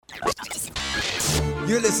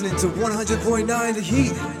You're listening to 100.9 The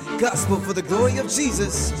Heat, Gospel for the Glory of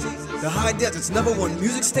Jesus, the High Desert's #1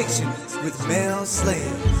 music station with male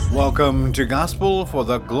slaves. Welcome to Gospel for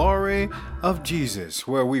the Glory of Jesus,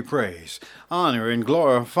 where we praise, honor, and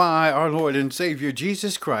glorify our Lord and Savior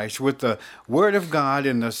Jesus Christ with the Word of God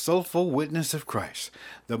and the soulful witness of Christ.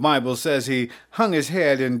 The Bible says he hung his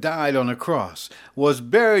head and died on a cross, was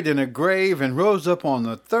buried in a grave, and rose up on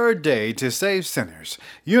the third day to save sinners.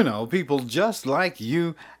 You know, people just like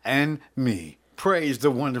you and me. Praise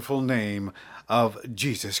the wonderful name of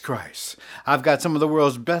Jesus Christ. I've got some of the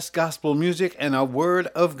world's best gospel music and a Word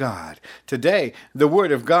of God. Today, the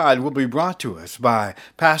Word of God will be brought to us by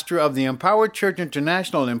pastor of the Empowered Church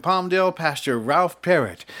International in Palmdale, Pastor Ralph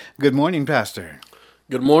Parrott. Good morning, Pastor.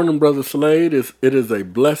 Good morning, Brother Slade. It is a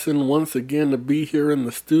blessing once again to be here in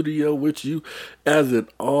the studio with you, as it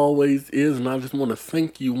always is. And I just want to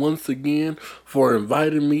thank you once again for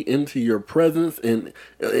inviting me into your presence and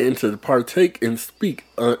to partake and speak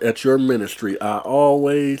at your ministry. As I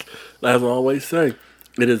always say,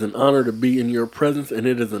 it is an honor to be in your presence, and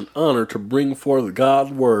it is an honor to bring forth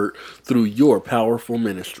God's word through your powerful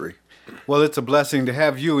ministry. Well, it's a blessing to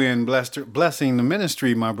have you in blessing the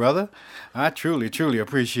ministry, my brother. I truly, truly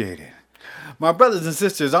appreciate it. My brothers and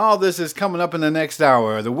sisters, all this is coming up in the next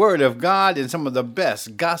hour. The Word of God and some of the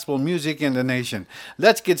best gospel music in the nation.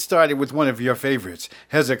 Let's get started with one of your favorites,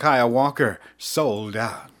 Hezekiah Walker, Sold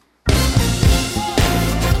Out.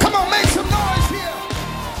 Come on, make some noise here.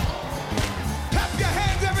 Clap your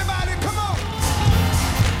hands, everybody. Come on.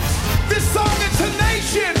 This song is to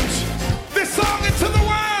nations. This song is to the world.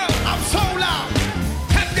 I'm sold out.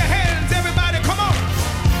 Clap your hands, everybody. Come on.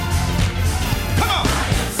 Come on. I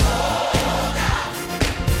am sold out.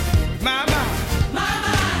 My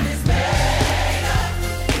mind is made up.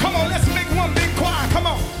 Come on, let's make one big choir. Come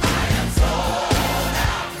on. I am sold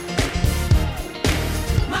out.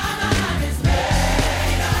 My mind is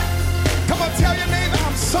made up. Come on, tell your neighbor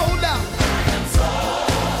I'm sold out. I am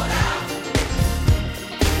sold out.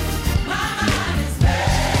 My mind is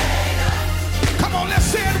made up. Come on, let's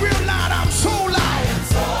say it real loud. I'm sold out. I am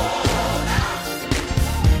sold out.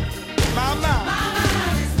 My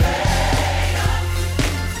mind is made up.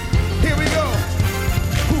 Here we go.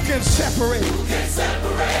 Who can separate? Who can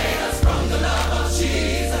separate us from the love of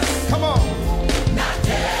Jesus? Come on. Not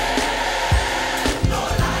death nor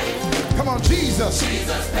life. Come on, Jesus.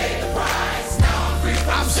 Jesus paid the price. Now I'm free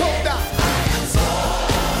from I'm sold out. I am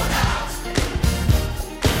sold out.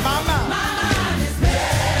 My mind is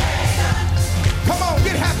made up. Come on,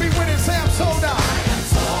 get happy with it. Say I'm sold out. I am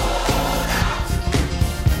sold out.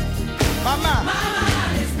 My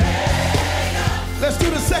mind is made up. Let's do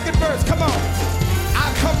the second verse. Come on.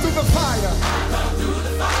 I come through the fire. I come through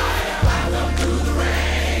the fire. I come through the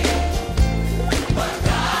rain. But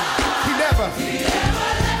God, He never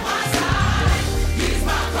left my side. He's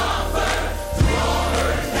my God.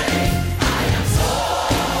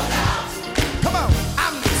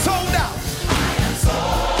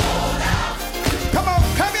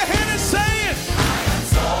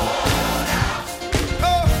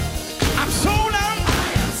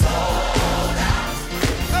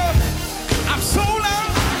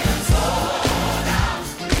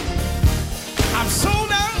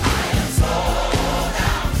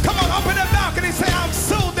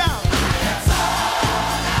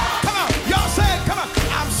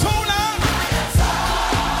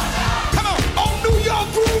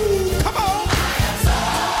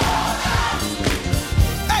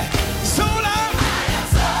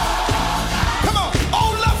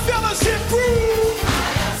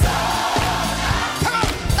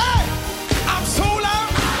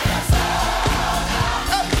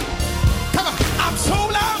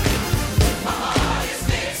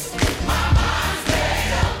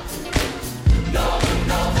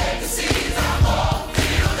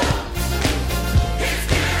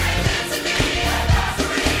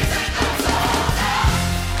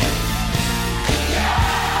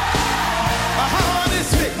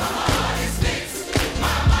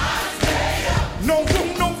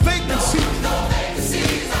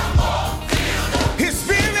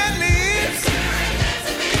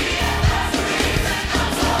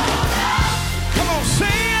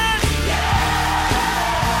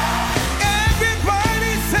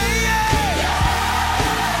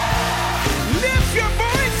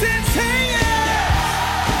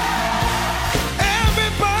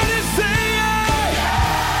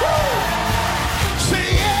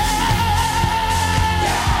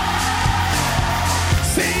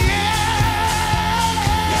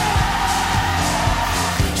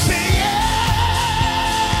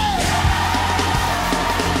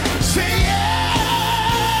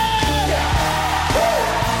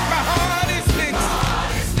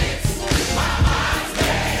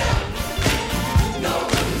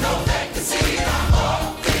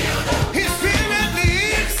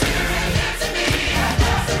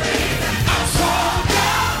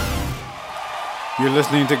 You're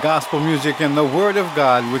listening to gospel music and the Word of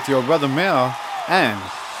God with your brother Mel and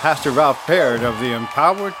Pastor Ralph Parrott of the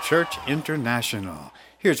Empowered Church International.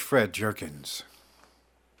 Here's Fred Jerkins.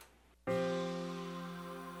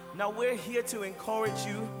 Now we're here to encourage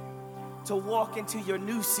you to walk into your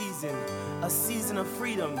new season, a season of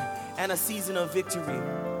freedom and a season of victory.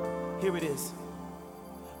 Here it is.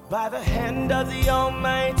 By the hand of the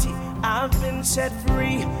Almighty, I've been set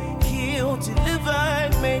free, healed,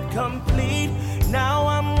 delivered, made complete. Now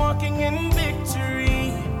I'm walking in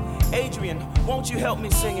victory. Adrian, won't you help me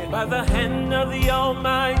sing it? By the hand of the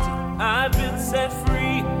Almighty, I've been set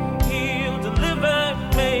free, healed, delivered,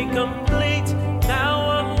 made complete. Now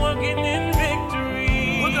I'm walking in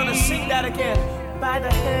victory. We're gonna sing that again. By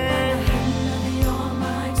the hand of the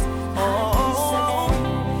Almighty,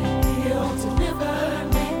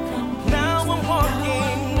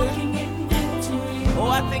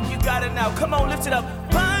 I think you got it now. Come on, lift it up.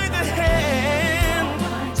 By the hand,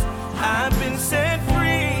 I've been set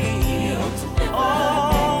free.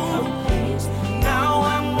 Oh, now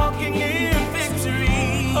I'm walking in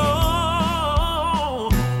victory. Oh,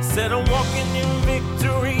 said I'm walking in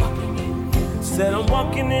victory. Said I'm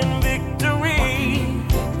walking in victory.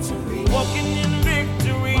 Walking in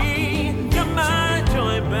victory. Got my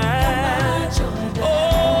joy back.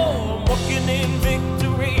 Oh, I'm walking in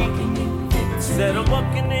victory. Said I'm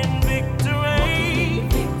walking in victory.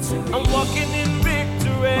 I'm walking in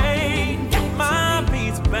victory. Get my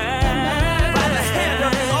peace back. By the hand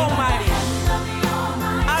of the Almighty,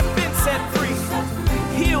 I've been set free,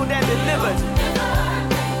 healed and delivered.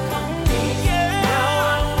 Yeah. Now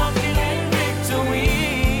I'm walking in victory.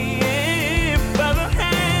 By the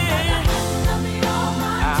hand,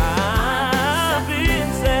 I've been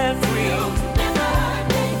set free.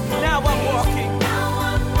 Now I'm walking.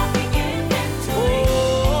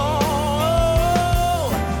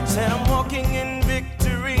 I'm walking in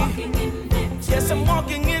victory.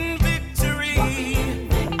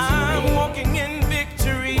 I'm walking in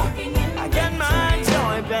victory. I got my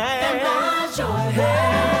joy back.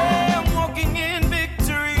 Hey, I'm walking in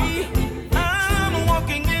victory. I'm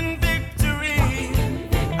walking in victory.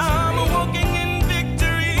 I'm walking in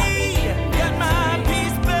victory. Got my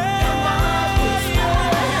peace back.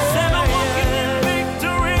 Said I'm walking in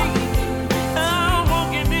victory. I'm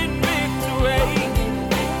walking in victory.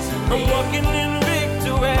 I'm walking in victory.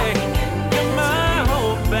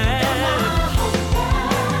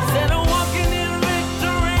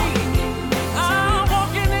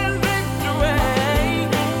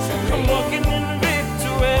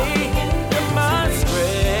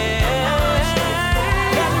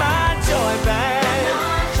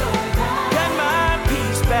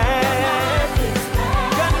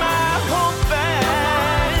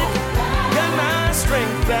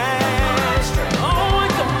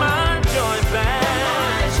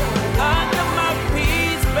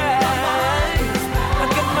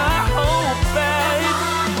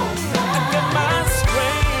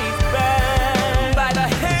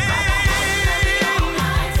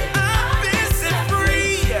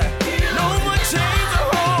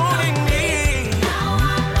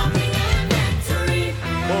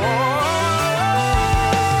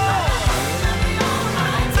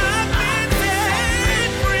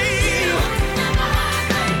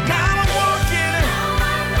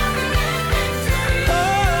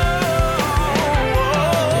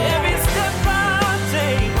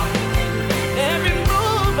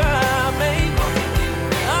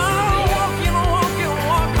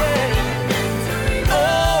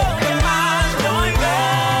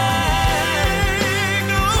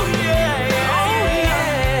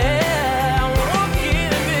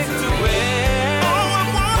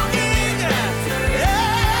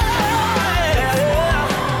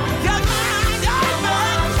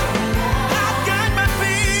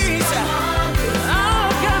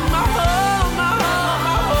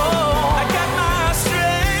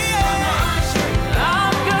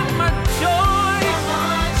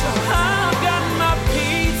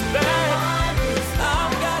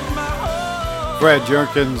 Fred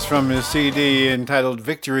Jerkins from his CD entitled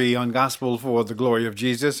Victory on Gospel for the Glory of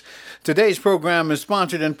Jesus. Today's program is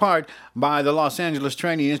sponsored in part by the Los Angeles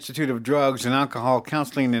Training Institute of Drugs and Alcohol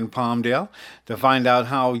Counseling in Palmdale. To find out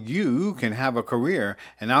how you can have a career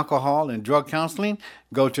in alcohol and drug counseling,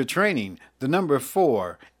 go to training,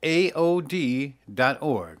 4,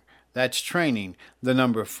 AOD.org. That's training,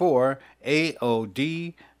 4,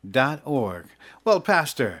 AOD.org. Well,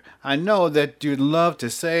 Pastor, I know that you'd love to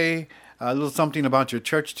say a little something about your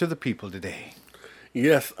church to the people today.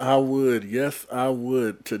 Yes, I would. Yes, I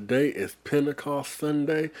would. Today is Pentecost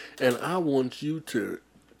Sunday, and I want you to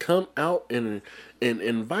come out and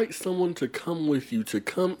invite someone to come with you, to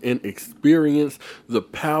come and experience the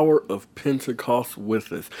power of Pentecost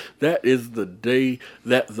with us. That is the day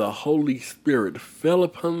that the Holy Spirit fell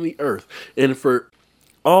upon the earth. And for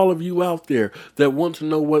all of you out there that want to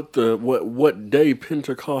know what day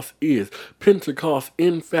Pentecost is, Pentecost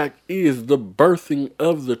in fact is the birthing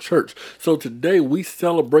of the church. So today we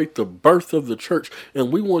celebrate the birth of the church,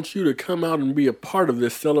 and we want you to come out and be a part of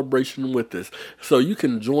this celebration with us. So you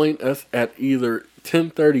can join us at either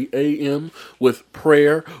 10:30 a.m. with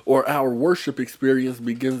prayer, or our worship experience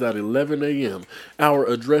begins at 11 a.m. Our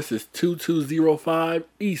address is 2205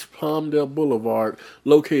 East Palmdale Boulevard,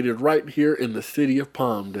 located right here in the city of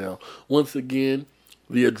Palmdale. Once again,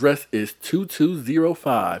 the address is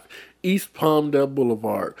 2205 East Palmdale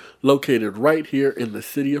Boulevard, located right here in the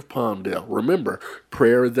city of Palmdale. Remember,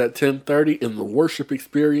 prayer is at 10:30 and the worship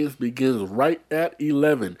experience begins right at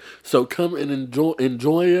 11. So come and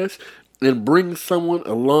enjoy us, and bring someone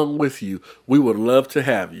along with you. We would love to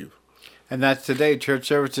have you. And that's today. Church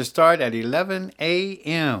services start at 11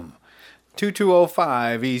 a.m.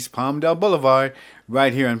 2205 East Palmdale Boulevard,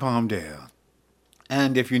 right here in Palmdale.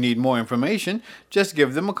 And if you need more information, just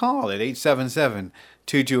give them a call at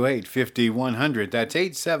 877-228-5100. That's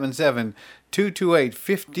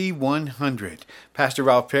 877-228-5100. Pastor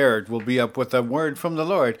Ralph Parrott will be up with a word from the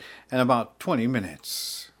Lord in about 20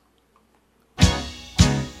 minutes.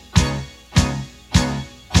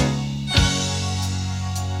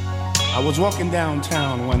 I was walking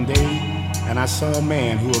downtown one day, and I saw a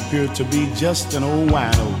man who appeared to be just an old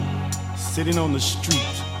wino, sitting on the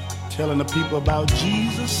street, telling the people about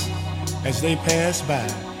Jesus as they passed by.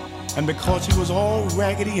 And because he was all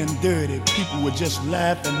raggedy and dirty, people would just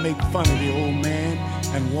laugh and make fun of the old man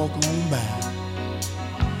and walk on by.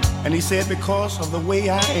 And he said, because of the way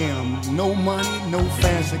I am, no money, no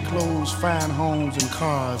fancy clothes, fine homes and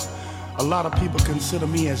cars, a lot of people consider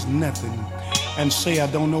me as nothing and say I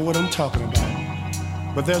don't know what I'm talking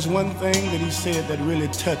about. But there's one thing that he said that really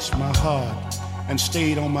touched my heart and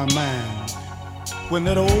stayed on my mind. When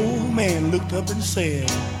that old man looked up and said,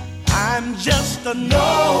 I'm just a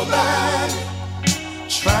nobody,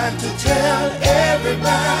 trying to tell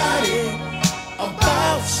everybody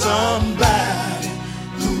about somebody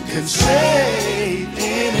who can save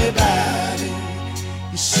anybody.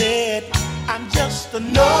 He said, I'm just a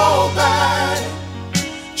nobody,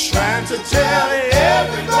 trying to tell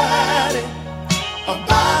everybody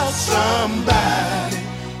about somebody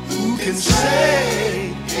who can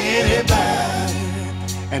save anybody.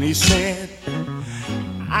 And he said,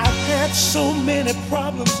 I've had so many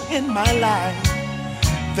problems in my life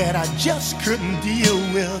that I just couldn't deal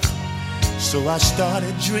with. So I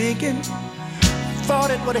started drinking,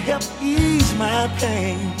 thought it would help ease my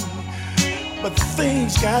pain. But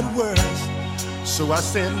things got worse. So I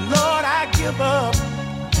said, Lord, I give up.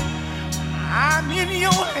 I'm in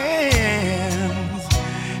your hands.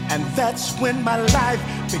 And that's when my life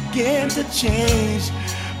began to change.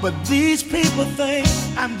 But these people think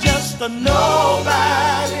I'm just a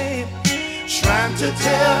nobody, trying to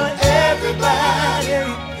tell everybody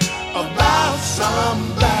about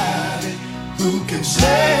somebody who can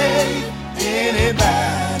save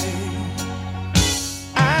anybody.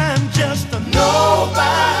 I'm just a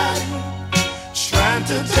nobody, trying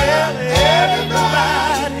to tell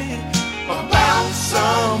everybody about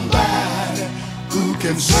somebody who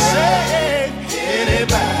can save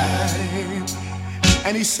anybody.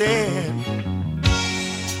 And he said,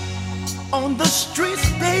 on the streets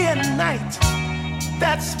day and night,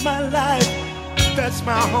 that's my life, that's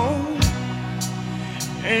my home.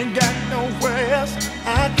 Ain't got nowhere else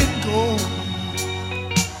I can go.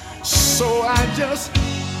 So I just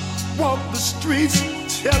walk the streets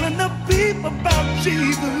telling the people about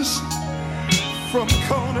Jesus, from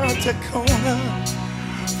corner to corner,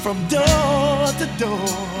 from door to door.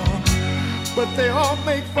 But they all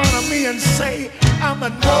make fun of me and say I'm a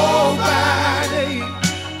nobody,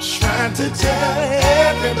 trying to tell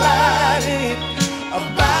everybody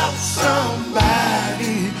about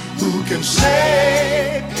somebody who can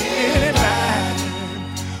save anybody.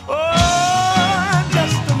 Oh, I'm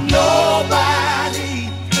just a nobody,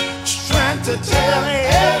 trying to tell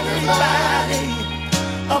everybody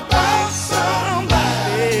about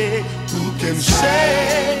somebody who can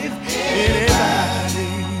save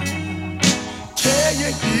anybody. Tell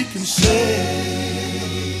you he can save.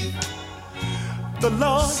 The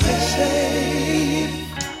Lord can save.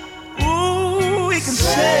 Ooh, he can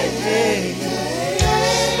save.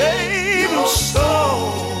 Save your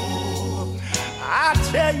soul. I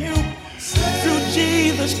tell you, through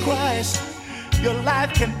Jesus Christ, your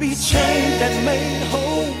life can be changed and made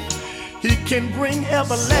whole. He can bring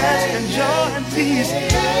everlasting joy and peace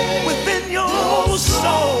within your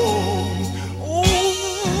soul. Ooh.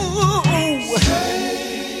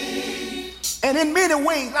 And in many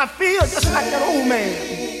ways, I feel just like that old man,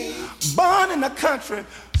 born in the country,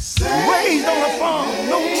 raised on a farm,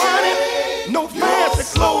 no money, no fancy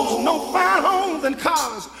clothes, no fine homes and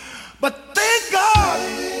cars. But thank God,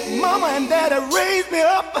 Mama and Daddy raised me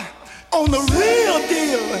up on the real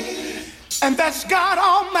deal, and that's God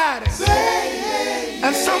Almighty.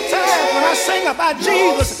 And sometimes when I sing about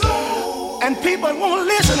Jesus and people won't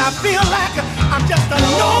listen, I feel like I'm just a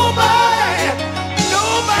nobody,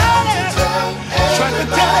 trying to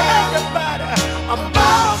tell everybody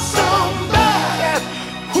about somebody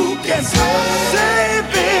who can save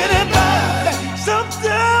anybody.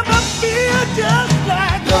 Sometimes I feel just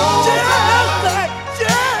like,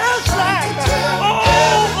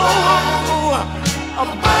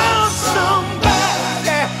 about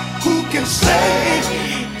somebody who can save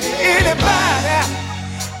anybody.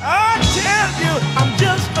 I tell you, I'm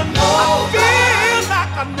just a nobody. I feel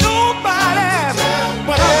like a nobody,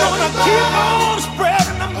 but I'm gonna keep on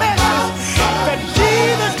spreading the message that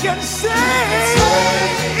Jesus can save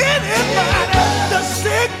anybody, the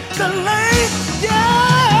sick, the lame,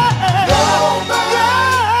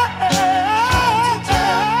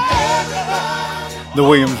 The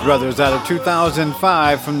Williams Brothers out of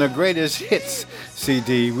 2005 from the Greatest Hits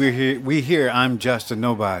CD. We hear I'm Just a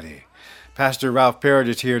Nobody. Pastor Ralph Parrott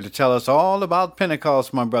is here to tell us all about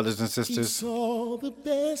Pentecost, my brothers and sisters. He saw the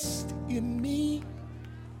best in me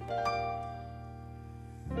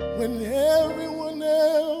when everyone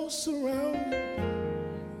else around me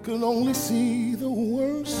could only see the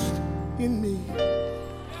worst in me.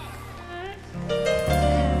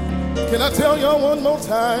 Can I tell y'all one more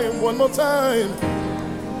time?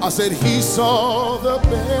 I said he saw the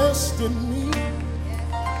best in me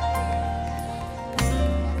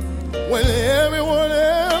when everyone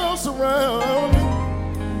else around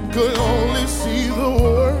me could only see the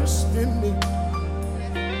worst in me.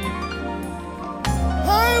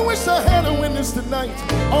 I wish I had a witness tonight.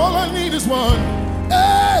 All I need is one.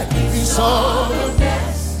 Hey, he saw the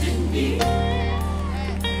best in me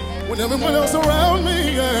when everyone else around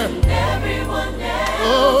me, everyone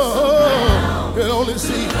else around could only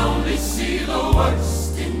see the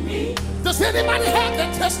worst in me. Does anybody have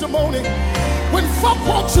that testimony? When folk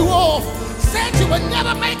walked you off, said you would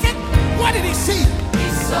never make it, what did he see? He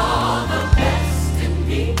saw the best in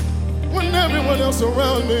me. When everyone else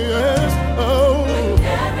around me is, when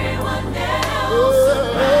everyone else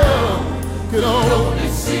around could only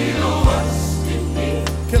see the worst in me.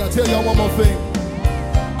 Can I tell y'all one more thing?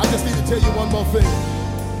 I just need to tell you one more thing.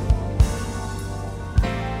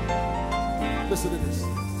 Listen to this.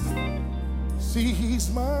 See, he's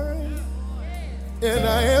mine, and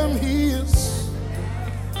I am his.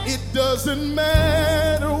 It doesn't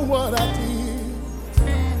matter what I did.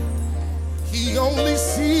 He only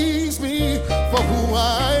sees me for who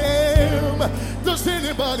I am. Does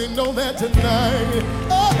anybody know that tonight?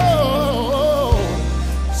 Oh,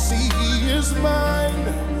 see, he is mine,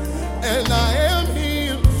 and I am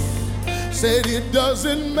his. Said it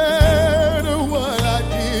doesn't matter what I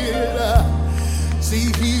did.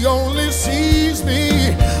 See, he only sees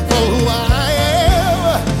me for who I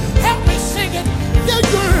am. Help me sing it, yeah,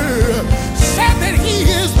 girl. Said that he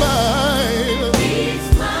is mine. He's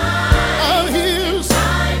mine. I'm his.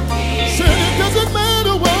 I'm his. Said it doesn't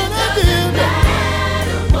matter what I did.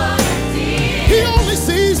 He only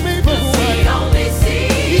sees me for who I am. He only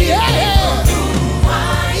sees me for who I am.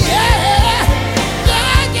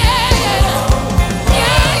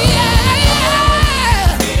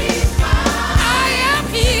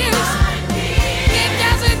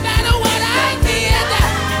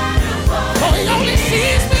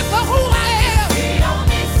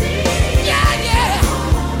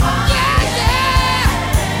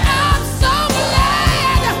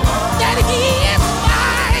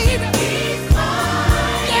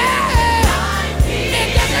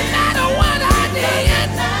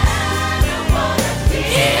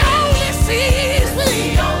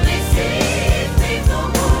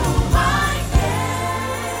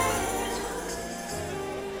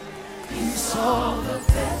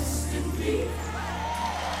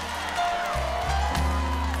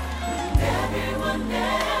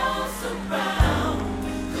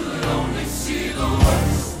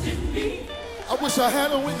 I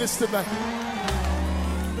had a witness tonight.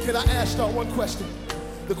 Can I ask y'all one question?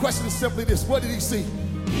 The question is simply this: what did he see?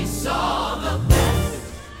 He saw the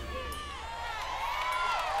best.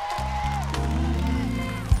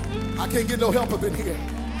 I can't get no help up in here,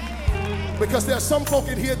 because there's some folk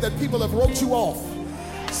in here that people have wrote you off.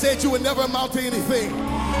 said you would never amount to anything,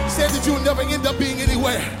 said that you would never end up being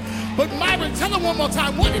anywhere. But Myron, tell him one more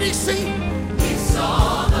time, what did he see? He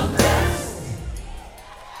saw the best.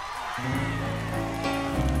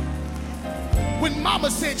 When mama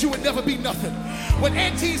said you would never be nothing, when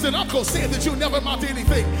aunties and uncles said that you would never amount to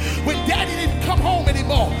anything, when daddy didn't come home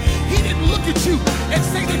anymore, he didn't look at you and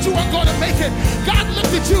say that you weren't going to make it. God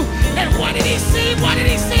looked at you, and what did he see? What did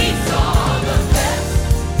he see? He saw the best.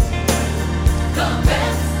 The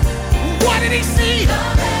best. What did he see? The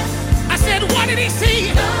best. I said, what did he see?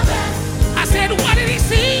 The best. I said, what did he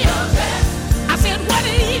see? The best. I said, what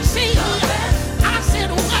did he see? The best. I said,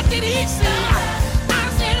 what did he see? I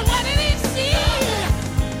said, what did he see?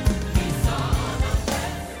 He saw the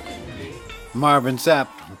best. Marvin Sapp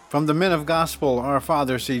from the Men of Gospel, Our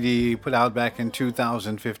Father CD, put out back in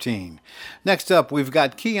 2015. Next up, we've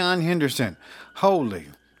got Keon Henderson, Holy,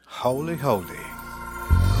 Holy, Holy.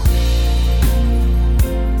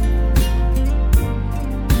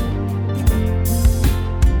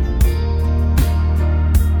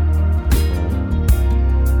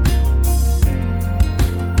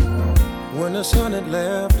 When the sun had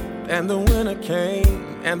left and the winter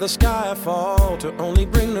came and the sky fall to only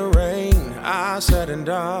bring the rain, I sat in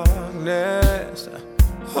darkness,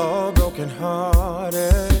 all broken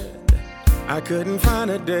hearted. I couldn't find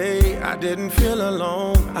a day I didn't feel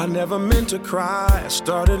alone. I never meant to cry, I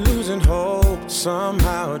started losing hope.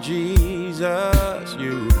 Somehow, Jesus,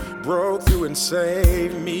 you broke through and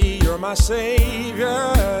saved me. You're my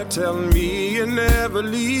savior, telling me you're never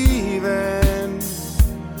leaving.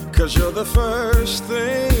 'Cause you're the first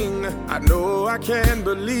thing I know I can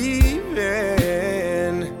believe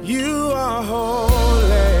in. You are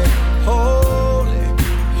holy, holy,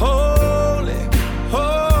 holy,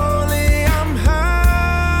 holy. I'm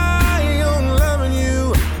high on loving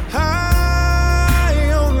you,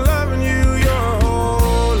 high on loving you. You're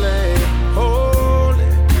holy,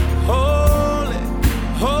 holy, holy,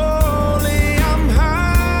 holy. I'm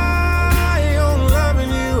high on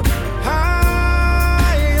loving you,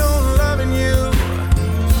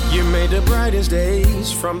 the brightest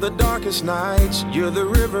days from the darkest nights. You're the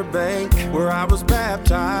riverbank where I was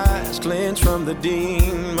baptized, cleansed from the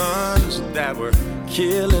demons that were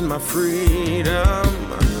killing my freedom.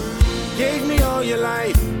 Gave me all your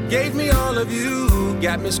life, gave me all of you,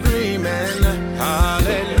 got me screaming,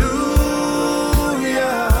 hallelujah.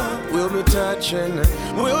 We'll be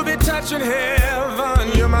touching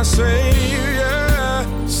heaven. You're my savior,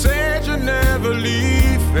 said you're never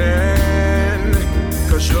leaving.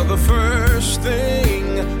 'Cause you're the first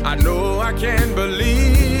thing I know I can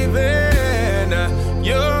believe in.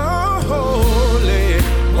 You're holy,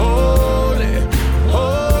 holy,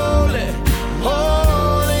 holy,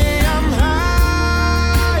 holy. I'm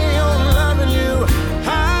high on loving you,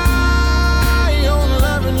 high on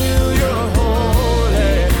loving you. You're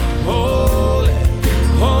holy, holy,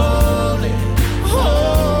 holy,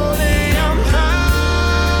 holy. I'm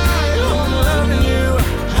high on loving you,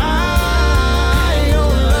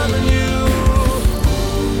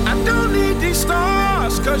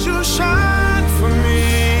 stars, 'cause you shine for me.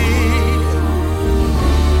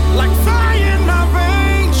 Like fire in my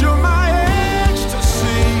veins, you're my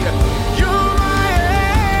ecstasy. You're my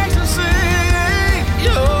ecstasy.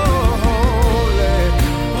 You're holy,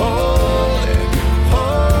 holy,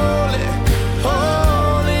 holy,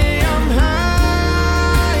 holy. I'm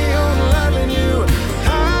high on loving you,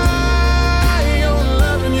 high on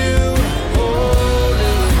loving you.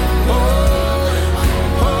 Holy, holy,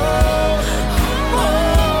 holy.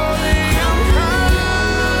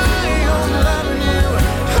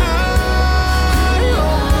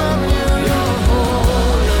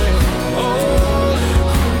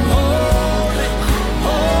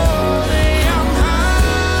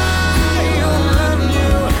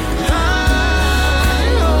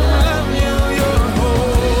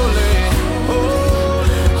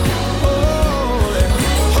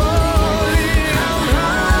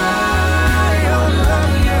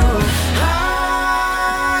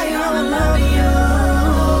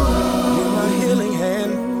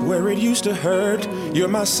 To hurt, you're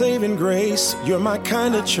my saving grace, you're my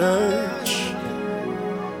kind of church.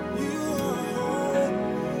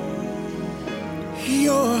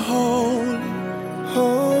 You're holy,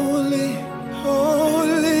 holy,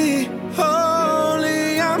 holy,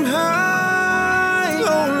 holy. I'm high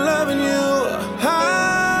on loving you,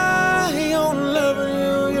 high on loving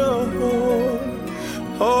you. You're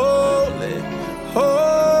holy,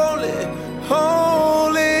 holy,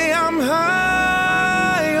 holy. I'm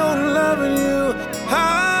high on loving you,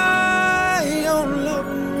 high on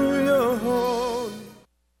loving you. You're holy.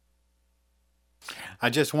 I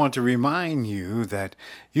just want to remind you that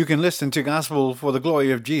you can listen to Gospel for the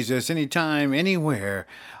Glory of Jesus anytime, anywhere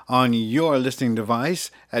on your listening device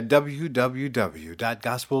at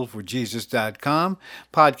www.gospelforjesus.com.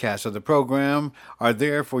 Podcasts of the program are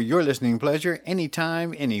there for your listening pleasure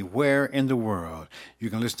anytime, anywhere in the world. You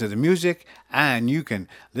can listen to the music and you can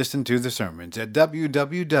listen to the sermons at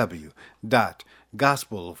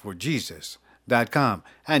www.gospelforjesus.com.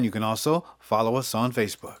 And you can also follow us on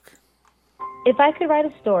Facebook. If I could write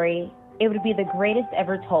a story, it would be the greatest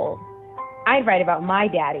ever told. I'd write about my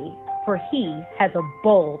daddy, for he has a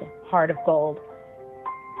bold heart of gold.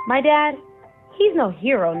 My dad, he's no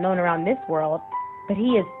hero known around this world, but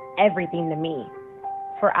he is everything to me.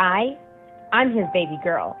 For I'm his baby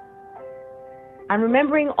girl. I'm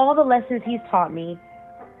remembering all the lessons he's taught me,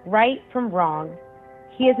 right from wrong.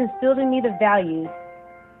 He has instilled in me the values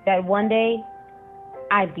that one day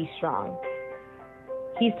I'd be strong.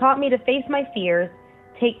 He's taught me to face my fears,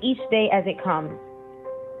 take each day as it comes.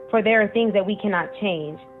 For there are things that we cannot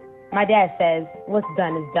change. My dad says, what's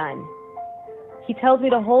done is done. He tells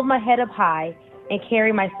me to hold my head up high and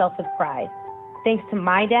carry myself with pride. Thanks to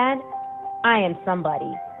my dad, I am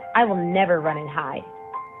somebody. I will never run and hide.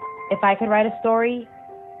 If I could write a story,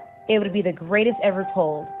 it would be the greatest ever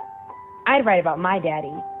told. I'd write about my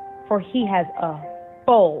daddy, for he has a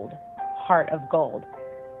bold heart of gold.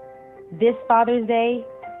 This Father's Day,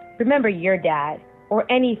 remember your dad or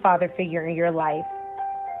any father figure in your life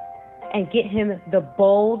and get him the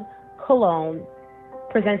bold cologne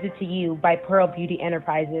presented to you by Pearl Beauty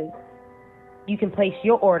Enterprises. You can place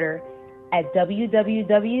your order at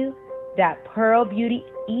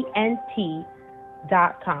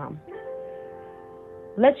www.pearlbeautyent.com.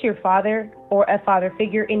 Let your father or a father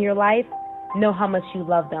figure in your life know how much you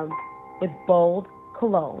love them with bold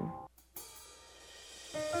cologne.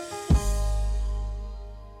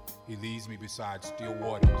 He leads me beside still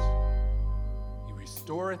waters. He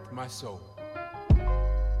restoreth my soul.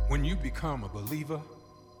 When you become a believer,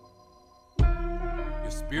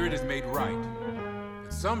 your spirit is made right.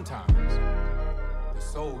 But sometimes the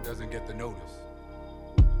soul doesn't get the notice.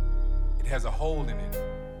 It has a hole in it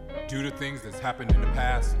due to things that's happened in the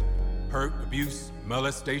past, hurt, abuse,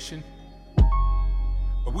 molestation.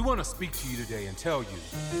 But we want to speak to you today and tell you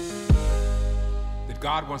that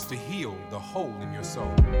God wants to heal the hole in your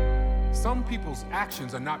soul. Some people's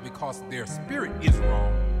actions are not because their spirit is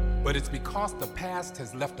wrong, but it's because the past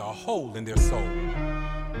has left a hole in their soul.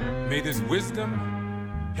 May this wisdom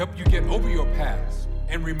help you get over your past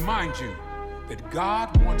and remind you that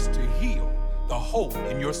God wants to heal the hole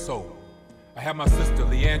in your soul. I have my sister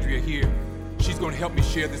Leandria here. She's going to help me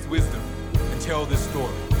share this wisdom and tell this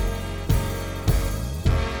story.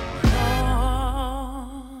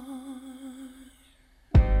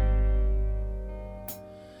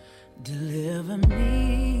 Deliver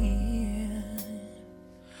me,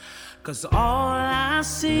 'cause all I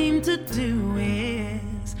seem to do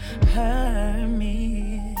is hurt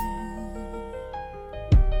me,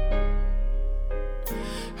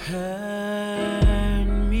 hurt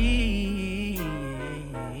me.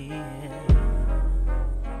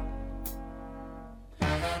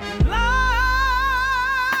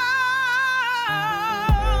 Lord,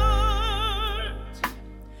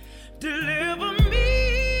 deliver me.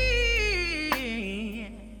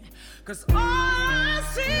 'Cause all I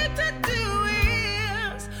seem to do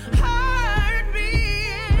is hurt me.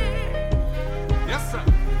 Yes, sir.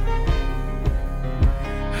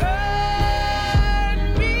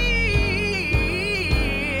 Hurt me.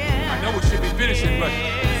 I know we should be finishing, but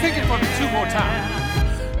sing it for me 2 more times.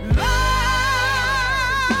 Lord,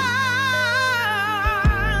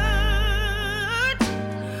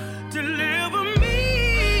 deliver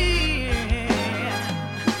me.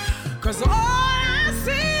 'Cause all I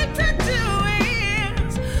seem to do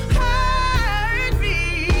is hurt me.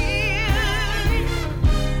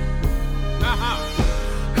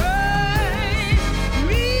 Hurt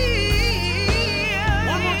me.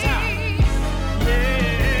 One more time.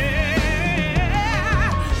 Yeah.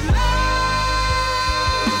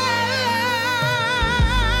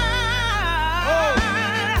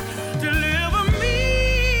 Lord, deliver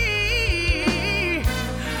me.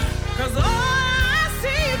 'Cause all I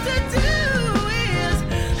seem to do is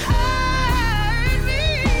hurt me.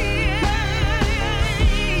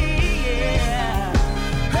 Yeah.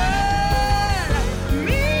 Hurt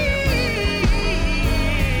me.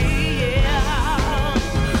 Yeah.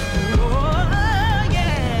 Oh,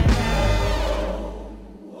 yeah.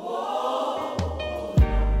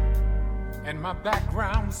 And my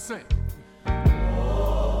background sing.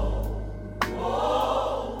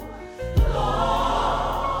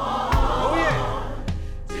 Oh yeah.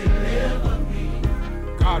 Deliver me.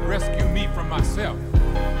 myself,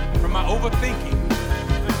 from my overthinking.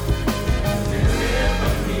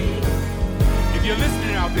 If you're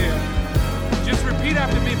listening out there, just repeat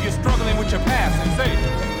after me if you're struggling with your past and say,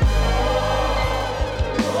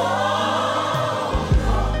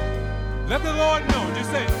 let the Lord know.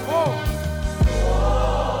 Just say, oh.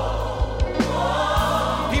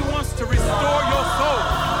 He wants to restore your soul.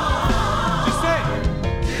 Just say,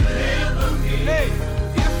 hey,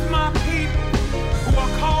 if my people who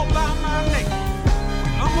are called by my name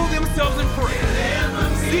humble themselves and pray,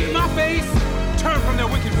 seek my face, turn from their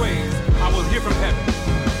wicked ways, I will hear from heaven.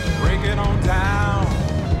 Break it on down.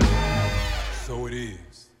 So it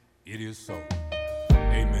is. It is so.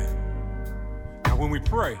 Amen. Now when we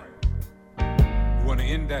pray, we want to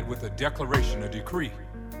end that with a declaration, a decree.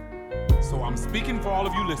 So I'm speaking for all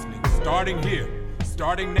of you listening, starting here,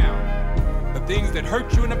 starting now. The things that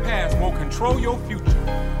hurt you in the past won't control your future.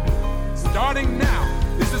 Starting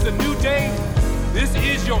now, this is a new day. This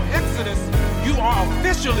is your exodus. You are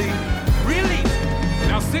officially released.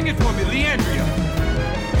 Now sing it for me, Leandria.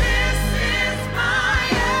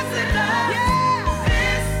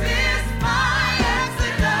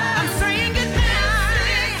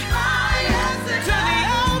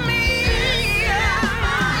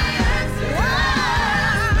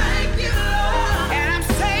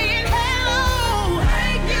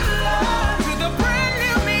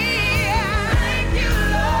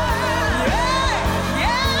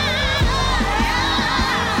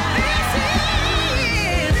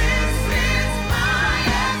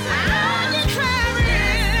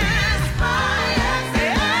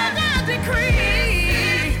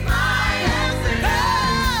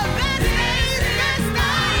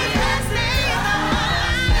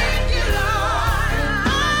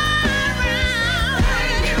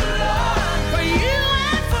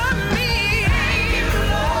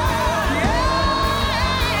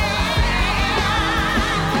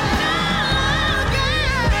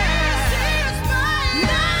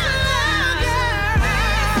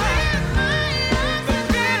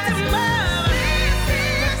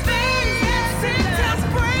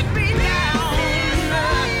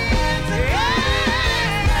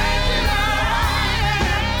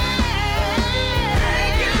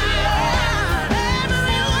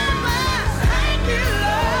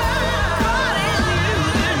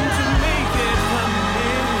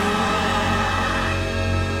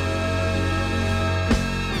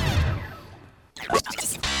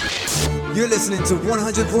 You're listening to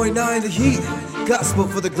 100.9 The Heat, Gospel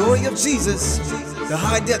for the Glory of Jesus, the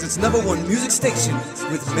High Desert's #1 music station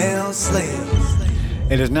with Mel Slade.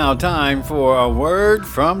 It is now time for a word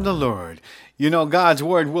from the Lord. You know, God's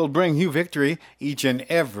word will bring you victory each and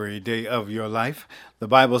every day of your life. The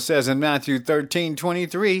Bible says in Matthew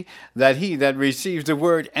 13:23 that he that receives the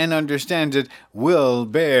word and understands it will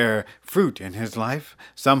bear fruit in his life,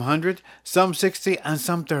 some 100, some 60, and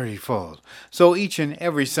some 30-fold. So each and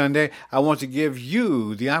every Sunday, I want to give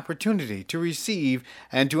you the opportunity to receive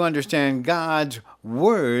and to understand God's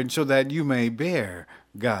word so that you may bear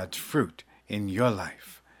God's fruit in your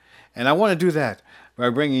life. And I want to do that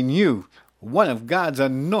by bringing you one of God's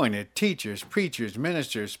anointed teachers, preachers,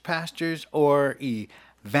 ministers, pastors, or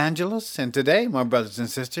evangelists. And today, my brothers and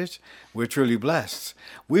sisters, we're truly blessed.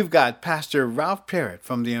 We've got Pastor Ralph Parrott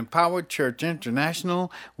from the Empowered Church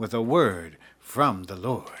International with a word from the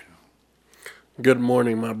Lord. Good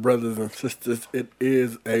morning, my brothers and sisters. It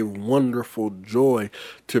is a wonderful joy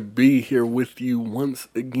to be here with you once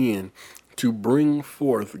again, to bring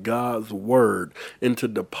forth God's word and to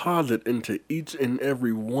deposit into each and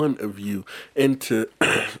every one of you and to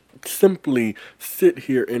simply sit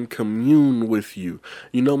here and commune with you.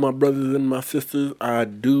 You know, my brothers and my sisters, I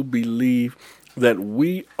do believe that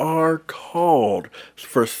we are called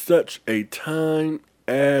for such a time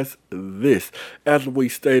as this. As we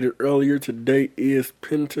stated earlier, today is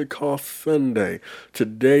Pentecost Sunday.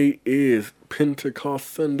 Today is Pentecost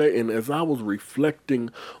Sunday, and as I was reflecting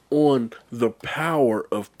on the power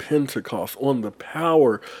of Pentecost,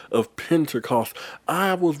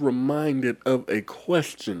 I was reminded of a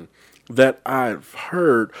question that I've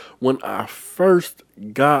heard when I first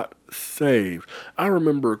got saved. I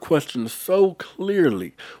remember a question so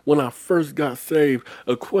clearly when I first got saved,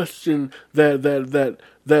 a question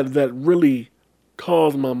that really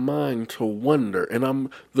caused my mind to wonder. And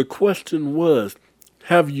the question was,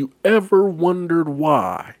 have you ever wondered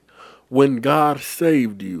why, when God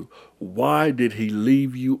saved you, why did he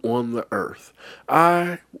leave you on the earth?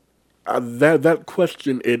 That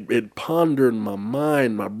question, it pondered my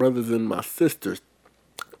mind, my brothers and my sisters.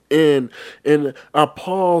 And I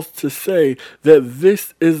pause to say that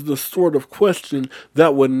this is the sort of question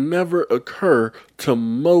that would never occur to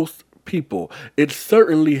most people. It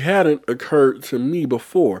certainly hadn't occurred to me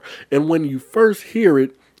before. And when you first hear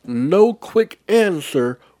it, no quick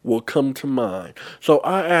answer will come to mind. So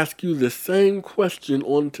I ask you the same question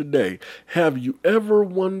on today. Have you ever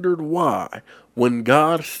wondered why, when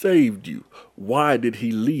God saved you, why did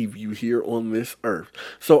he leave you here on this earth?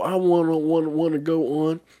 So I want to go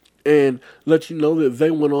on and let you know that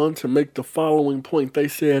they went on to make the following point. They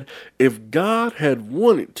said, if God had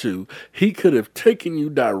wanted to, he could have taken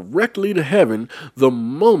you directly to heaven the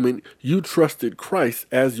moment you trusted Christ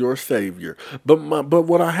as your Savior. But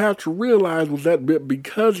what I had to realize was that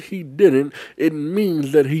because he didn't, it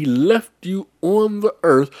means that he left you on the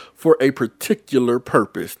earth for a particular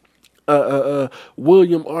purpose.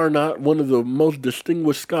 William Arnott, one of the most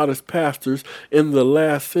distinguished Scottish pastors in the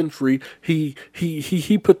last century, he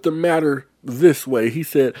put the matter this way. He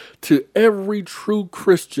said, to every true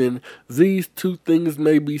Christian, these two things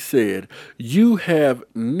may be said. You have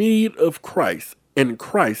need of Christ, and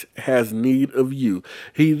Christ has need of you.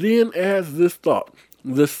 He then adds this thought.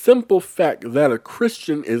 The simple fact that a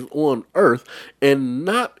Christian is on earth and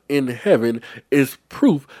not in heaven is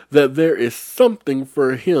proof that there is something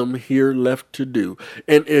for him here left to do.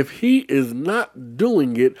 And if he is not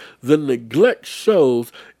doing it, the neglect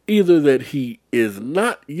shows either that he is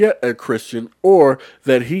not yet a Christian or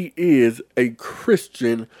that he is a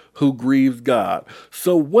Christian who grieves God.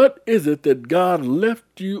 So what is it that God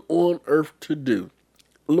left you on earth to do?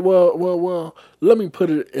 Well, let me put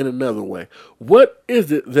it in another way. What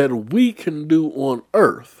is it that we can do on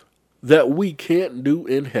earth that we can't do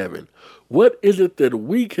in heaven? What is it that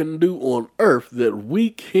we can do on earth that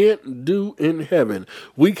we can't do in heaven?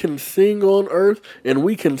 We can sing on earth and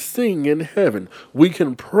we can sing in heaven. We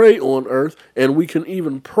can pray on earth and we can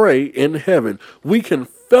even pray in heaven. We can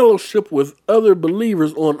fellowship with other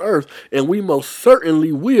believers on earth, and we most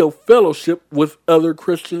certainly will fellowship with other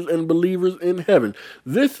Christians and believers in heaven.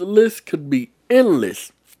 This list could be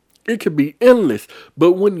endless. It could be endless,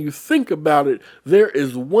 but when you think about it, there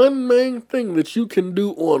is one main thing that you can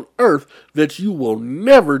do on earth that you will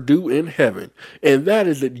never do in heaven, and that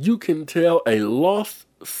is that you can tell a lost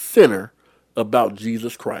sinner about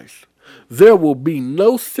Jesus Christ. There will be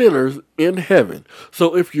no sinners in heaven.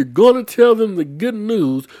 So if you're going to tell them the good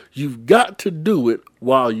news, you've got to do it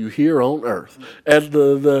while you're here on earth. As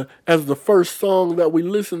the first song that we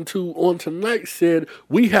listened to on tonight said,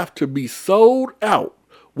 we have to be sold out.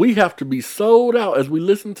 We have to be sold out as we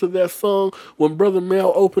listen to that song when Brother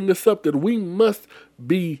Mel opened this up, that we must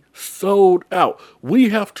be sold out. We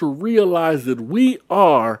have to realize that we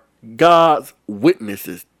are God's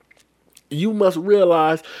witnesses. You must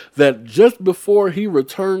realize that just before he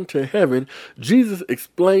returned to heaven, Jesus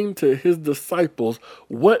explained to his disciples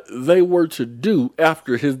what they were to do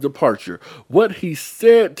after his departure. What he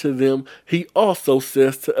said to them, he also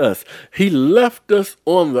says to us. He left us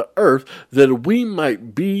on the earth that we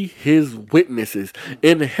might be his witnesses.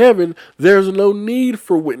 In heaven, there's no need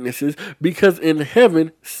for witnesses because in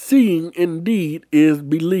heaven, seeing indeed is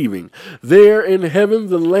believing. There in heaven,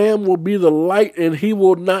 the Lamb will be the light and he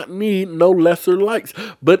will not need no lesser lights.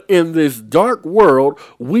 But in this dark world,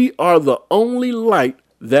 we are the only light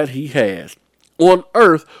that he has. On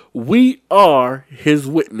earth, we are his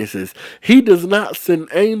witnesses. He does not send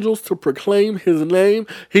angels to proclaim his name.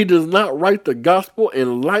 He does not write the gospel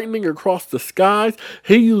in lightning across the skies.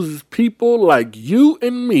 He uses people like you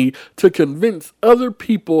and me to convince other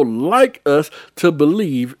people like us to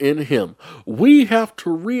believe in him. We have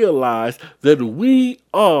to realize that we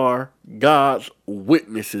are God's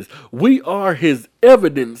witnesses. We are his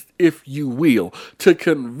evidence, if you will, to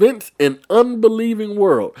convince an unbelieving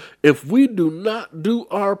world. If we do not do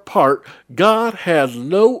our part, God has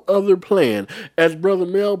no other plan. As Brother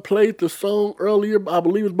Mel played the song earlier, I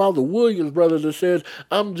believe it's by the Williams brothers, that says,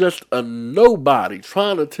 I'm just a nobody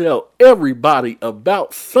trying to tell everybody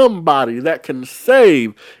about somebody that can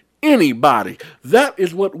save anybody. That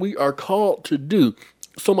is what we are called to do.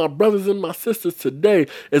 So my brothers and my sisters, today,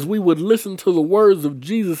 as we would listen to the words of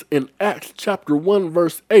Jesus in Acts chapter 1,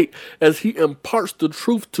 verse 8, as he imparts the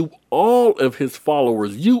truth to all of his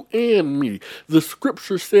followers, you and me, the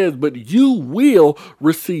scripture says, but you will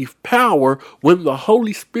receive power when the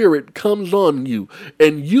Holy Spirit comes on you,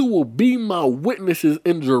 and you will be my witnesses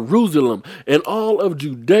in Jerusalem and all of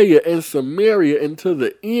Judea and Samaria and to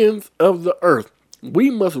the ends of the earth.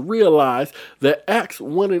 We must realize that Acts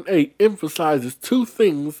 1 and 8 emphasizes two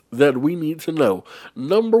things that we need to know.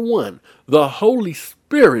 Number one, the Holy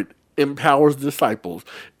Spirit empowers disciples.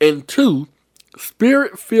 And two,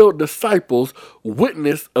 Spirit-filled disciples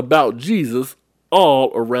witness about Jesus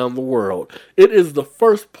all around the world. It is the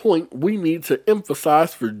first point we need to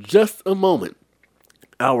emphasize for just a moment.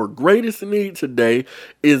 Our greatest need today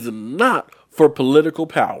is not for political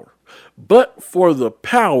power, but for the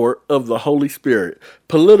power of the Holy Spirit.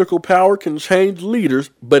 Political power can change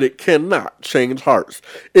leaders, but it cannot change hearts.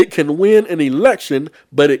 It can win an election,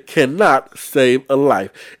 but it cannot save a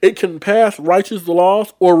life. It can pass righteous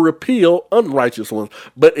laws or repeal unrighteous ones,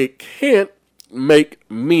 but it can't make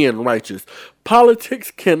men righteous. Politics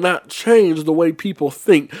cannot change the way people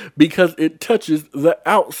think because it touches the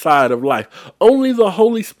outside of life. Only the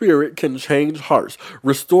Holy Spirit can change hearts,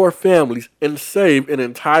 restore families, and save an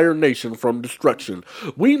entire nation from destruction.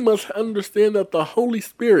 We must understand that the Holy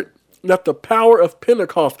Spirit, that the power of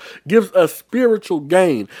Pentecost gives us spiritual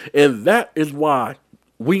gain, and that is why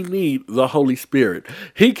we need the Holy Spirit.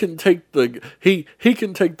 He can take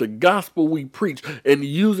the gospel we preach and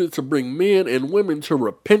use it to bring men and women to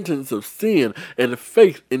repentance of sin and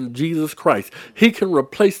faith in Jesus Christ. He can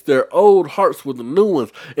replace their old hearts with new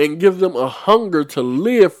ones and give them a hunger to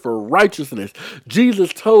live for righteousness.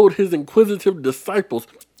 Jesus told his inquisitive disciples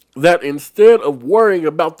that instead of worrying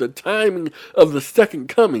about the timing of the second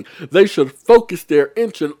coming, they should focus their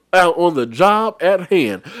attention out on the job at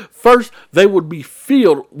hand. First, they would be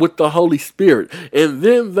filled with the Holy Spirit, and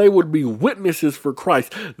then they would be witnesses for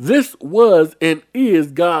Christ. This was and is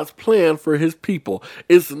God's plan for his people.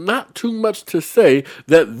 It's not too much to say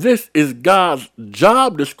that this is God's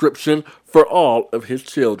job description for all of his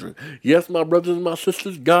children. Yes, my brothers and my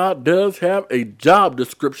sisters, God does have a job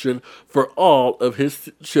description for all of his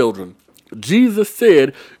children. Jesus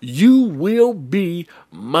said, "You will be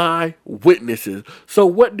my witnesses." So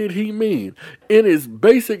what did he mean? In its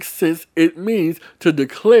basic sense, it means to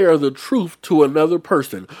declare the truth to another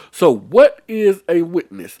person. So what is a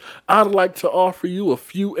witness? I'd like to offer you a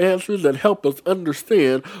few answers that help us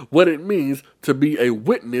understand what it means to be a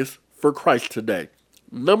witness for Christ today.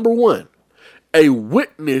 Number one, a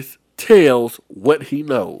witness tells what he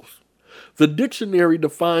knows. The dictionary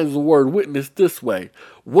defines the word witness this way: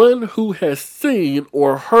 one who has seen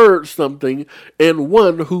or heard something and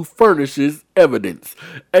one who furnishes evidence.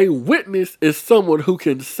 A witness is someone who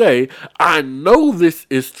can say, "I know this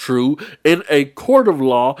is true." In a court of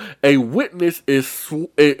law, a witness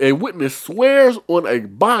swears on a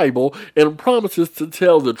Bible and promises to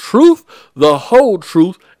tell the truth, the whole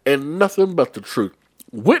truth, and nothing but the truth.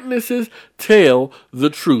 Witnesses tell the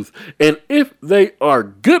truth, and if they are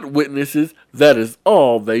good witnesses, that is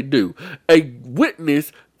all they do. A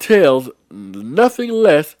witness tells nothing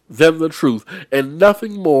less than the truth, and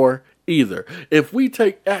nothing more either. If we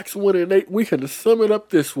take Acts 1 and 8, we can sum it up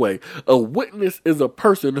this way: a witness is a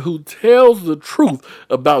person who tells the truth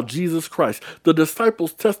about Jesus Christ. The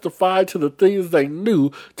disciples testified to the things they knew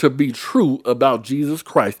to be true about Jesus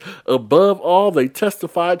Christ. Above all, they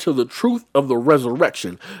testified to the truth of the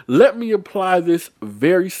resurrection. Let me apply this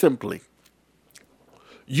very simply.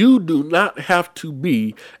 You do not have to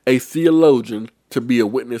be a theologian to be a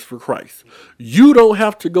witness for Christ. You don't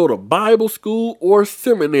have to go to Bible school or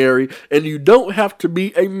seminary, and you don't have to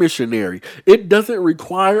be a missionary. It doesn't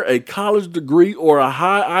require a college degree or a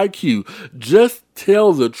high IQ. Just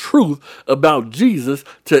tell the truth about Jesus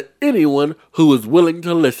to anyone who is willing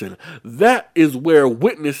to listen. That is where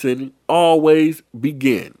witnessing always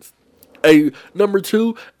begins. Number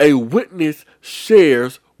two, a witness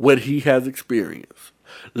shares what he has experienced.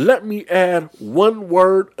 Let me add one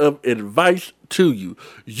word of advice to you.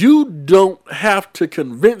 You don't have to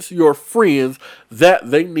convince your friends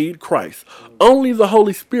that they need Christ. Only the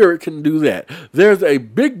Holy Spirit can do that. There's a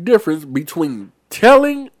big difference between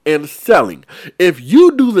telling and selling. If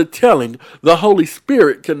you do the telling, the Holy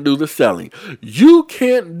Spirit can do the selling. You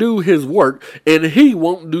can't do his work, and he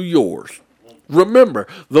won't do yours. Remember,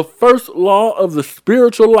 the first law of the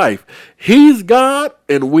spiritual life: he's God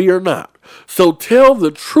and we are not. So tell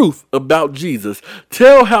the truth about Jesus.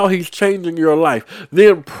 Tell how he's changing your life.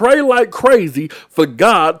 Then pray like crazy for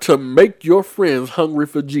God to make your friends hungry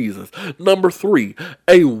for Jesus. Number three,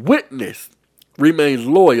 a witness remains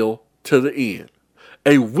loyal to the end.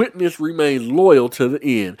 A witness remains loyal to the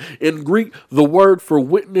end. In Greek, the word for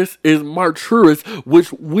witness is martyris,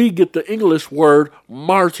 which we get the English word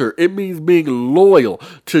martyr. It means being loyal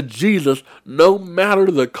to Jesus no matter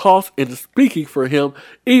the cost in speaking for him,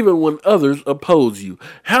 even when others oppose you.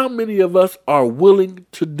 How many of us are willing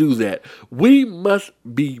to do that? We must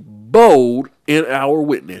be bold in our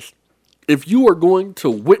witness. If you are going to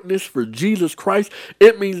witness for Jesus Christ,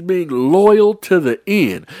 it means being loyal to the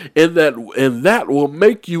end, and that will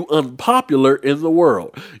make you unpopular in the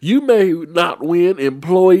world. You may not win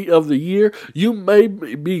Employee of the Year. You may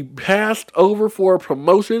be passed over for a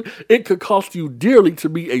promotion. It could cost you dearly to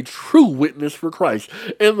be a true witness for Christ.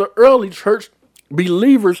 In the early church,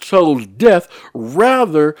 Believers chose death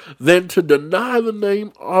rather than to deny the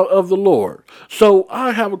name of the Lord. So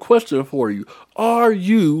I have a question for you. Are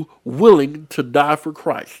you willing to die for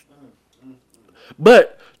Christ?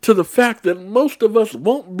 But to the fact that most of us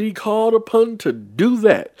won't be called upon to do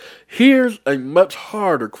that, here's a much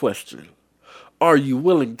harder question. Are you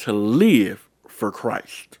willing to live for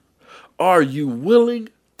Christ? Are you willing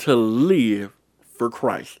to live for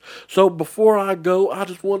Christ? So before I go, I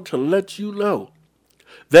just want to let you know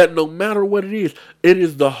that no matter what it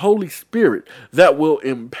is the Holy Spirit that will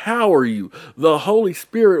empower you. The Holy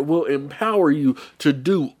Spirit will empower you to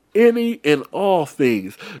do any and all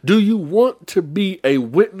things. Do you want to be a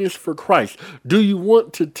witness for Christ? Do you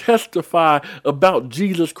want to testify about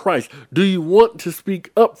Jesus Christ? Do you want to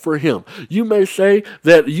speak up for him? You may say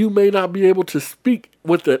that you may not be able to speak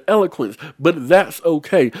with the eloquence, but that's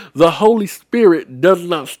okay. The Holy Spirit does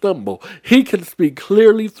not stumble. He can speak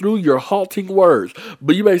clearly through your halting words.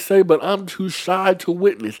 But you may say, but I'm too shy to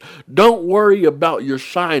witness. Don't worry about your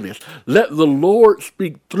shyness. Let the Lord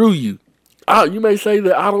speak through you. You may say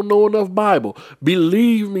that I don't know enough Bible.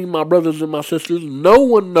 Believe me, my brothers and my sisters, no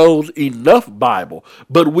one knows enough Bible,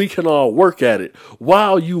 but we can all work at it.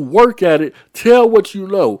 While you work at it, tell what you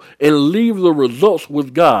know and leave the results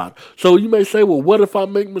with God. So you may say, well, what if I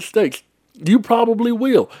make mistakes? You probably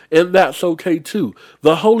will, and that's okay too.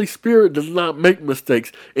 The Holy Spirit does not make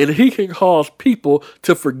mistakes, and he can cause people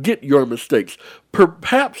to forget your mistakes.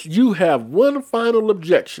 Perhaps you have one final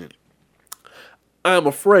objection. I'm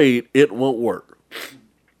afraid it won't work.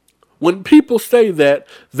 When people say that,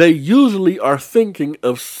 they usually are thinking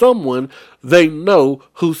of someone they know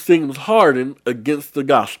who seems hardened against the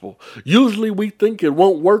gospel. Usually we think it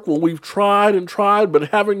won't work when we've tried and tried but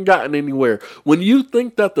haven't gotten anywhere. When you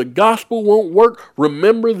think that the gospel won't work,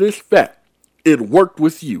 remember this fact. It worked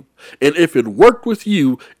with you. And if it worked with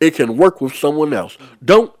you, it can work with someone else.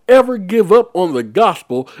 Don't ever give up on the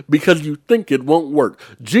gospel because you think it won't work.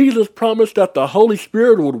 Jesus promised that the Holy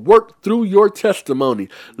Spirit would work through your testimony.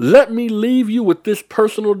 Let me leave you with this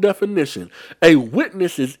personal definition. A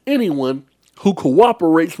witness is anyone who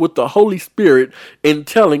cooperates with the Holy Spirit in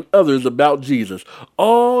telling others about Jesus.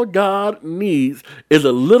 All God needs is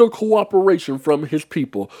a little cooperation from his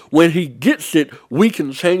people. When he gets it, we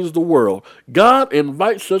can change the world. God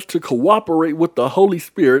invites us to cooperate with the Holy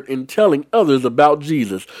Spirit in telling others about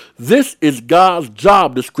Jesus. This is God's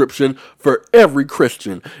job description for every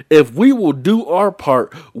Christian. If we will do our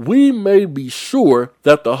part, we may be sure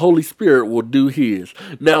that the Holy Spirit will do his.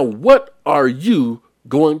 Now, what are you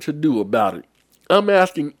going to do about it? I'm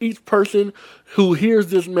asking each person who hears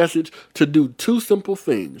this message to do two simple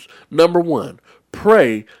things. Number one,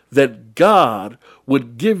 pray that God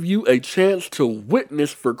would give you a chance to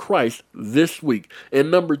witness for Christ this week.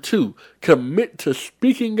 And number two, commit to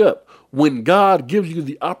speaking up when God gives you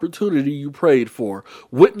the opportunity you prayed for.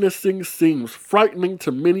 Witnessing seems frightening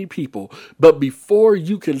to many people, but before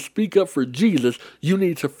you can speak up for Jesus, you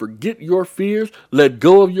need to forget your fears, let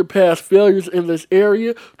go of your past failures in this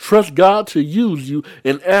area, trust God to use you,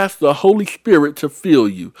 and ask the Holy Spirit to fill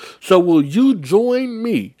you. So will you join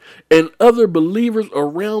me and other believers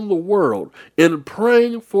around the world in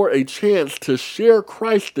praying for a chance to share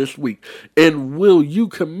Christ this week? And will you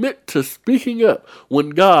commit to speaking up when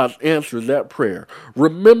God answers that prayer?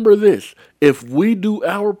 Remember this, if we do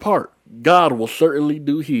our part, God will certainly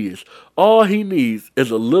do his. All he needs is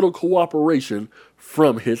a little cooperation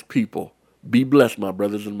from his people. Be blessed, my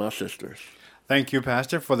brothers and my sisters. Thank you,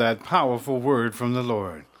 Pastor, for that powerful word from the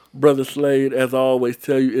Lord. Brother Slade, as I always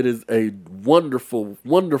tell you, it is a wonderful,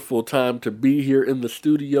 wonderful time to be here in the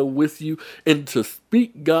studio with you and to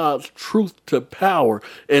speak God's truth to power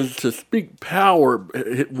and to speak power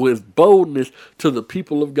with boldness to the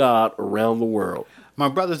people of God around the world. My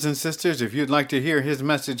brothers and sisters, if you'd like to hear his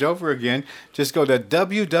message over again, just go to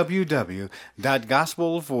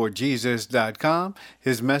www.gospelforjesus.com.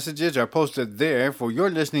 His messages are posted there for your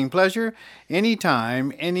listening pleasure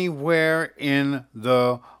anytime, anywhere in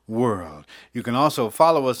the world. You can also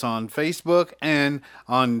follow us on Facebook and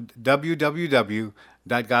on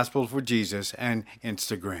www.gospelforjesus and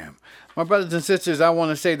Instagram. My brothers and sisters, I want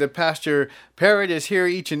to say that Pastor Parrott is here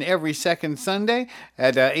each and every second Sunday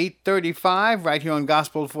at 8:35 right here on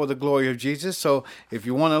Gospel for the Glory of Jesus. So if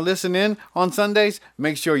you want to listen in on Sundays,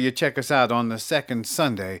 make sure you check us out on the second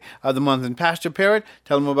Sunday of the month. And Pastor Parrott,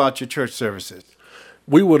 tell them about your church services.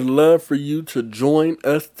 We would love for you to join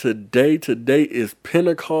us today. Today is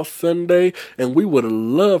Pentecost Sunday, and we would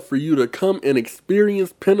love for you to come and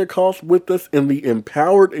experience Pentecost with us in the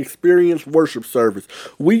Empowered Experience Worship Service.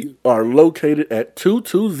 We are located at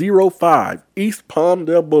 2205 East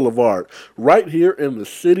Palmdale Boulevard, right here in the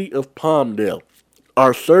city of Palmdale.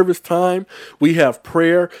 Our service time, we have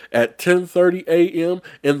prayer at 10:30 a.m.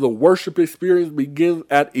 and the worship experience begins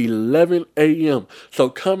at 11 a.m. So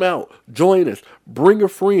come out, join us, bring a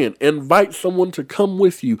friend, invite someone to come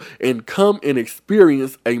with you, and come and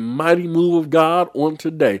experience a mighty move of God on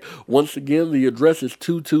today. Once again, the address is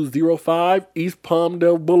 2205 East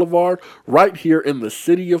Palmdale Boulevard, right here in the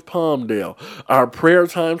city of Palmdale. Our prayer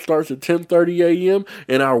time starts at 10:30 a.m.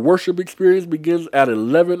 and our worship experience begins at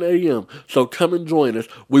 11 a.m. So come and join us.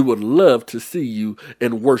 We would love to see you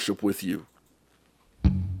and worship with you.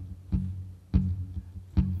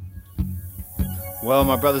 Well,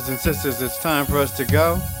 my brothers and sisters, it's time for us to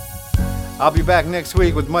go. I'll be back next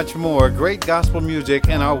week with much more great gospel music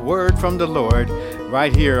and our word from the Lord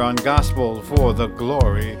right here on Gospel for the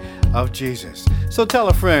Glory of Jesus. So tell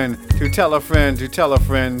a friend to tell a friend to tell a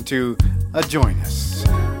friend to join us.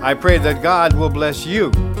 I pray that God will bless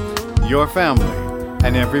you, your family,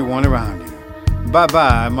 and everyone around you.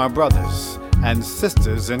 Bye-bye, my brothers and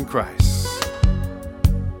sisters in Christ.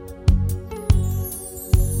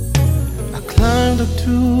 Climbed up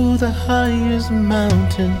to the highest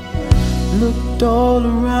mountain, looked all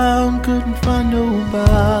around, couldn't find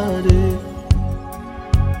nobody.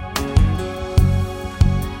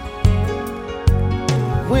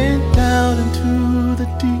 Went down into the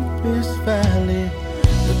deepest valley,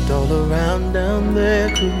 looked all around down there,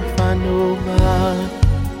 couldn't find nobody.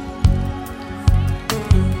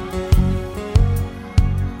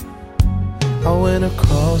 I went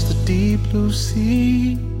across the deep blue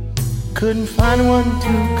sea, couldn't find one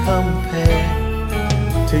to compare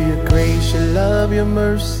to your grace, your love, your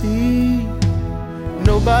mercy.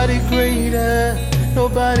 Nobody greater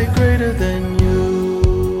than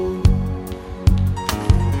you.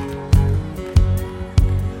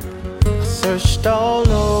 I searched all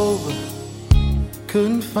over,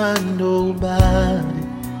 couldn't find nobody.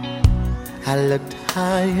 I looked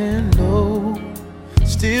high and low,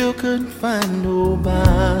 still couldn't find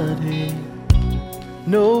nobody.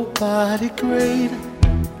 Nobody greater,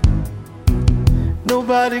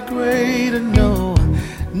 no,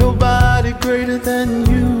 nobody greater than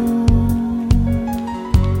you.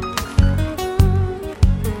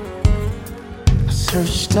 I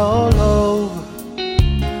searched all over,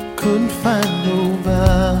 couldn't find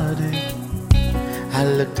nobody. I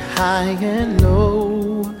looked high and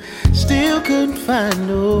low, still couldn't find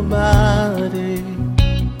nobody.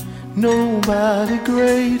 Nobody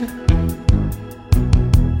greater,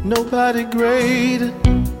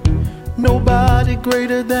 nobody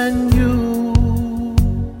greater than you.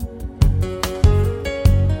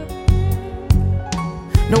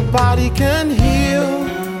 Nobody can heal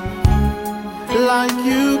like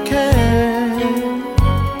you can.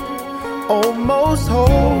 Oh, most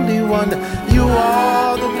holy one, you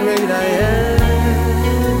are the great I am.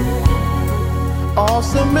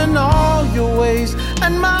 Awesome in all your ways,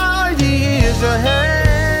 and mighty is your hand.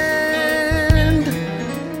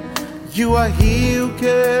 You are he who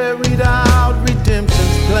carried out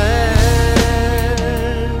redemption's plan.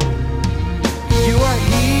 You are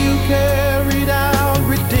he who carried out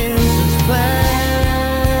redemption's plan.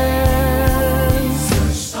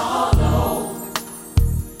 Searched all over,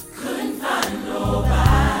 couldn't find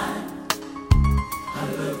nobody. I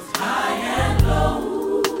looked high and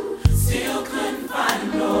low, still couldn't find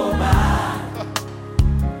nobody.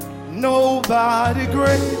 Nobody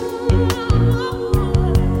great.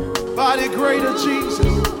 Nobody greater,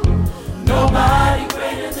 Jesus. Nobody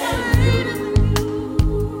greater than you.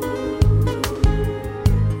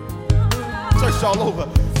 Searched all over.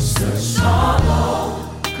 Searched all over.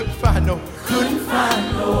 Couldn't find nobody.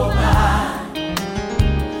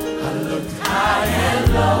 I looked high and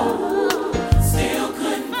low, still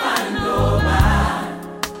couldn't find nobody.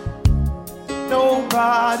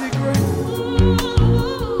 Nobody great.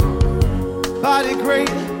 Nobody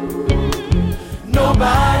greater.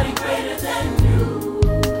 Nobody greater than you.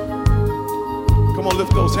 Come on,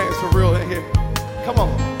 lift those hands for real in here. Come on.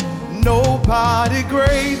 Nobody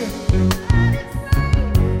greater.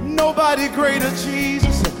 Nobody greater,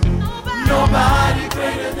 Jesus. Nobody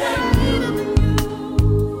greater than you.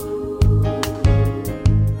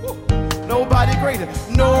 Nobody greater.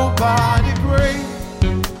 Nobody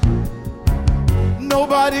greater.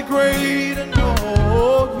 Nobody greater. No.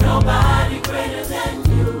 Nobody greater than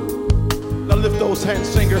you. Now lift those hands,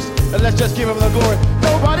 singers, and let's just give him the glory.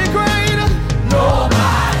 Nobody greater.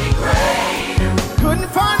 Nobody greater. Couldn't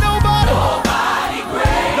find nobody. Nobody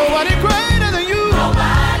greater. Nobody greater than you.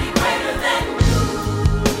 Nobody greater than you.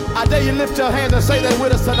 I dare you lift your hands and say that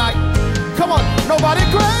with us tonight. Come on. Nobody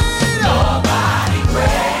greater. Nobody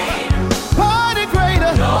greater. Nobody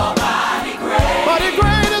greater. Nobody greater. Nobody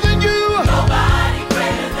greater than you. Nobody greater.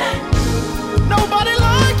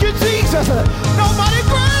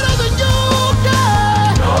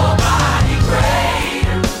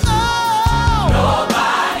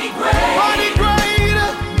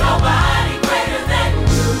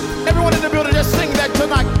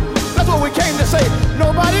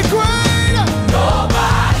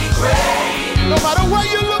 where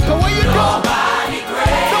you look or where you go.